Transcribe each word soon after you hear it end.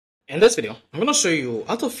In this video, I'm going to show you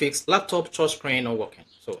how to fix laptop touchscreen not working.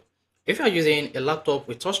 So, if you are using a laptop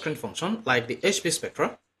with touchscreen function like the HP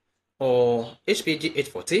Spectra or HP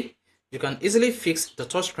G840, you can easily fix the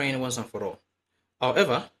touchscreen once and for all.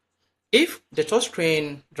 However, if the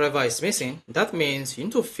touchscreen driver is missing, that means you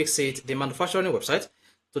need to fix it the manufacturing website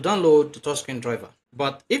to download the touchscreen driver.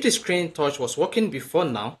 But if the screen touch was working before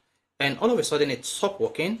now and all of a sudden it stopped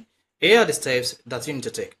working, here are the steps that you need to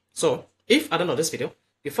take. So, if at the end of this video,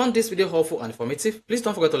 you found this video helpful and informative, please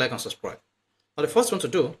don't forget to like and subscribe. Now, the first one to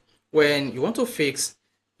do when you want to fix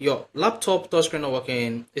your laptop touchscreen not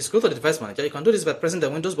working is go to the device manager. You can do this by pressing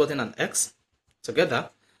the Windows button and X together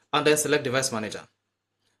and then select device manager.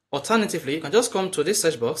 Alternatively, you can just come to this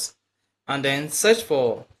search box and then search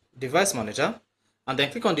for device manager and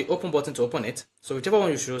then click on the open button to open it. So whichever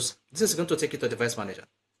one you choose, this is going to take you to device manager.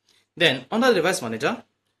 Then under the device manager,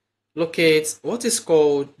 locate what is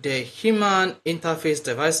called the Human Interface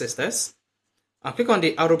Devices test and click on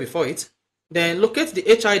the arrow before it. Then locate the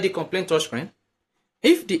HID complaint touchscreen.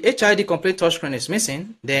 If the HID complaint touchscreen is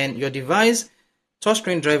missing, then your device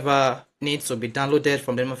touchscreen driver needs to be downloaded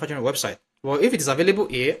from the manufacturing website. Well, if it is available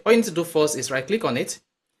here, all you need to do first is right click on it,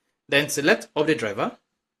 then select update driver,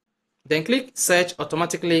 then click search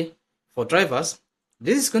automatically for drivers.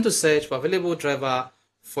 This is going to search for available driver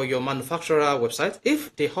for your manufacturer website.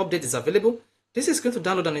 If the update is available, this is going to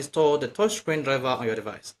download and install the touchscreen driver on your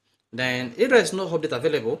device. Then if there is no update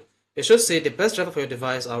available, it should say the best driver for your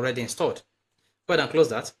device are already installed. Go ahead and close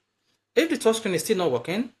that. If the touchscreen is still not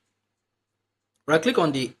working, right click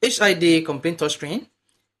on the HID complaint touchscreen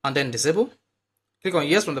and then disable. Click on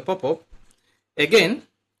yes from the pop-up. Again,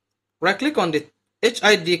 right click on the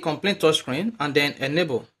HID complaint touchscreen and then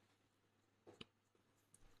enable.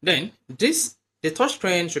 Then the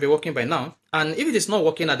touchscreen should be working by now, and if it is not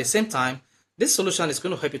working at the same time, this solution is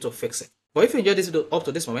going to help you to fix it. But if you enjoyed this video up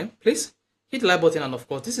to this moment, please hit the like button, and of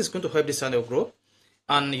course this is going to help this channel grow,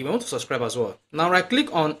 and you may want to subscribe as well. Now right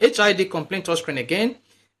click on HID complaint touchscreen again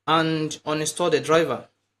and uninstall the driver.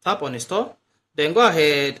 Tap on install, then go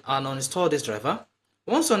ahead and uninstall this driver.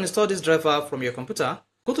 Once you uninstall this driver from your computer,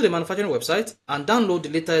 go to the manufacturing website and download the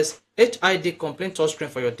latest HID complaint touchscreen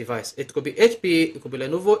for your device. It could be HP, it could be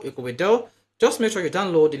Lenovo, it could be Dell. Just make sure you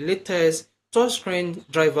download the latest touchscreen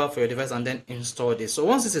driver for your device and then install this. So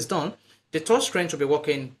once this is done, the touchscreen should be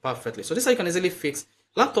working perfectly. So this is how you can easily fix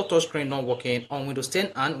laptop touchscreen not working on Windows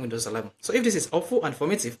 10 and Windows 11. So if this is helpful and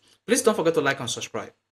informative, please don't forget to like and subscribe.